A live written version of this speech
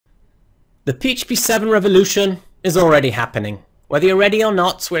The PHP 7 revolution is already happening. Whether you're ready or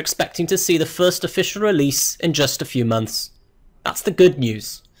not, we're expecting to see the first official release in just a few months. That's the good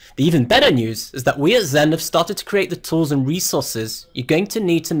news. The even better news is that we at Zend have started to create the tools and resources you're going to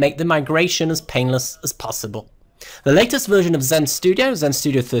need to make the migration as painless as possible. The latest version of Zend Studio, Zend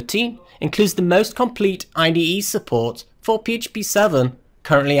Studio 13, includes the most complete IDE support for PHP 7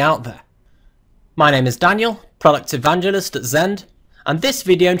 currently out there. My name is Daniel, Product Evangelist at Zend, and this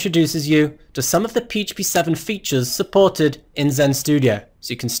video introduces you to some of the PHP 7 features supported in Zend Studio,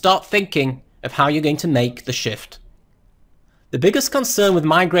 so you can start thinking of how you're going to make the shift. The biggest concern with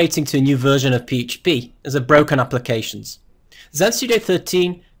migrating to a new version of PHP is the broken applications. Zend Studio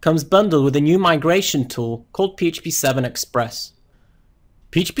 13 comes bundled with a new migration tool called PHP 7 Express.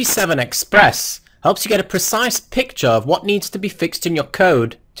 PHP 7 Express helps you get a precise picture of what needs to be fixed in your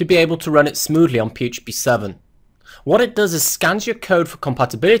code to be able to run it smoothly on PHP 7. What it does is scans your code for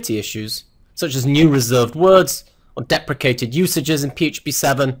compatibility issues, such as new reserved words or deprecated usages in PHP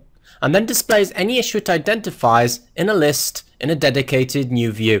 7, and then displays any issue it identifies in a list in a dedicated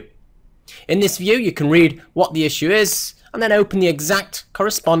new view. In this view, you can read what the issue is and then open the exact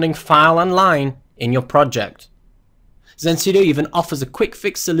corresponding file and line in your project. Zend Studio even offers a quick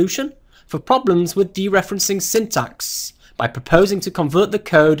fix solution for problems with dereferencing syntax by proposing to convert the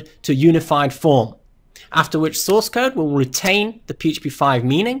code to a unified form, after which source code will retain the PHP 5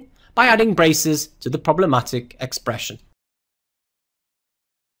 meaning by adding braces to the problematic expression.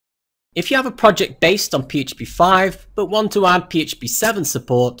 If you have a project based on PHP 5 but want to add PHP 7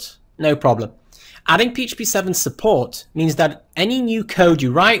 support, no problem. Adding PHP 7 support means that any new code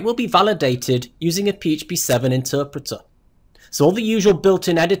you write will be validated using a PHP 7 interpreter. So all the usual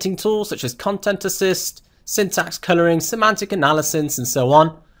built-in editing tools such as content assist, syntax coloring, semantic analysis and so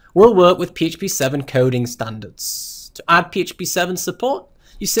on will work with PHP 7 coding standards. To add PHP 7 support,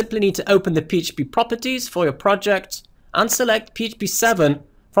 you simply need to open the PHP properties for your project and select PHP 7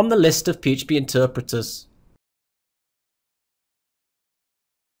 from the list of PHP interpreters.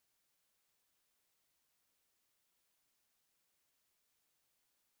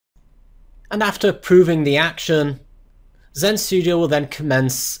 And after approving the action, Zend Studio will then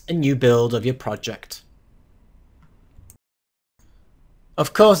commence a new build of your project.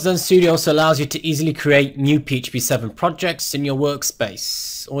 Of course, Zend Studio also allows you to easily create new PHP 7 projects in your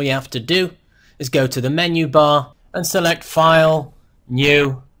workspace. All you have to do is go to the menu bar and select File,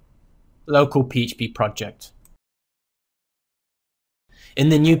 New, Local PHP Project. In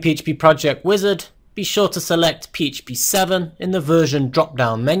the new PHP project wizard, be sure to select PHP 7 in the version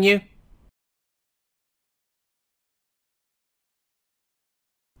drop-down menu.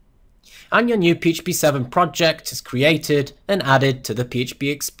 And your new PHP 7 project is created and added to the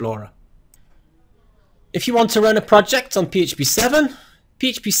PHP Explorer. If you want to run a project on PHP 7,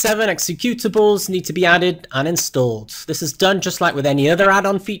 PHP 7 executables need to be added and installed. This is done just like with any other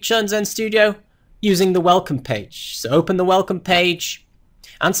add-on feature in Zend Studio, using the welcome page. So open the welcome page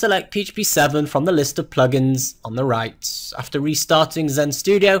and select PHP 7 from the list of plugins on the right. After restarting Zend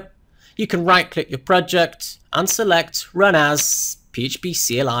Studio, you can right-click your project and select Run As PHP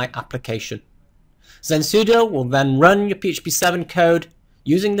CLI application. Zend Studio will then run your PHP 7 code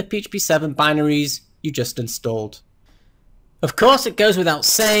using the PHP 7 binaries you just installed. Of course, it goes without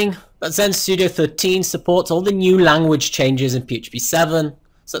saying that Zend Studio 13 supports all the new language changes in PHP 7,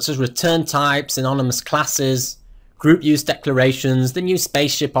 such as return types, anonymous classes, group use declarations, the new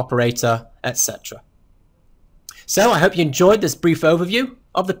spaceship operator, etc. So I hope you enjoyed this brief overview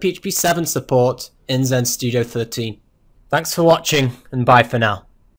of the PHP 7 support in Zend Studio 13. Thanks for watching, and bye for now.